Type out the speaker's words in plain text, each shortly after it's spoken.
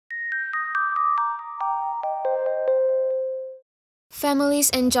Families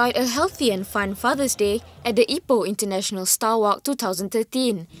enjoyed a healthy and fun Father's Day at the Ipoh International Starwalk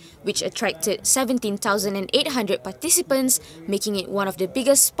 2013, which attracted 17,800 participants, making it one of the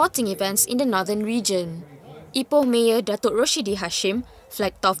biggest sporting events in the northern region. Ipoh Mayor Datuk Roshidi Hashim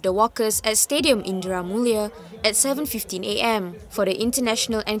flagged off the walkers at Stadium Indira Mulia at 7:15 am for the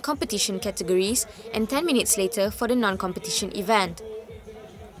international and competition categories and 10 minutes later for the non-competition event.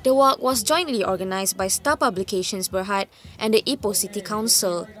 The walk was jointly organised by Star Publications Berhad and the Ipoh City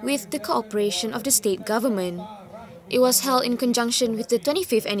Council with the cooperation of the state government. It was held in conjunction with the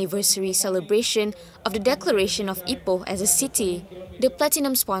 25th anniversary celebration of the declaration of Ipoh as a city. The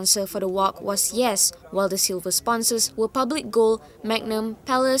platinum sponsor for the walk was Yes, while the silver sponsors were Public Gold, Magnum,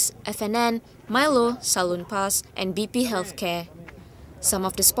 Palace, FNN, Milo, Salon Pass and BP Healthcare. Some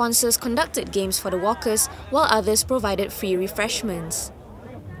of the sponsors conducted games for the walkers, while others provided free refreshments.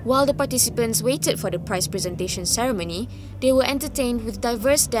 While the participants waited for the prize presentation ceremony, they were entertained with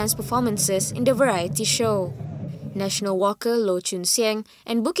diverse dance performances in the variety show. National walker Loh Chun Siang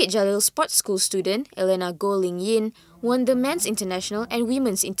and Bukit Jalil Sports School student Elena Goh Ling Yin won the Men's International and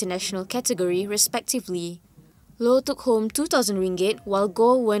Women's International category respectively. Loh took home 2,000 ringgit while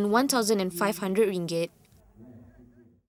Goh won 1,500 ringgit.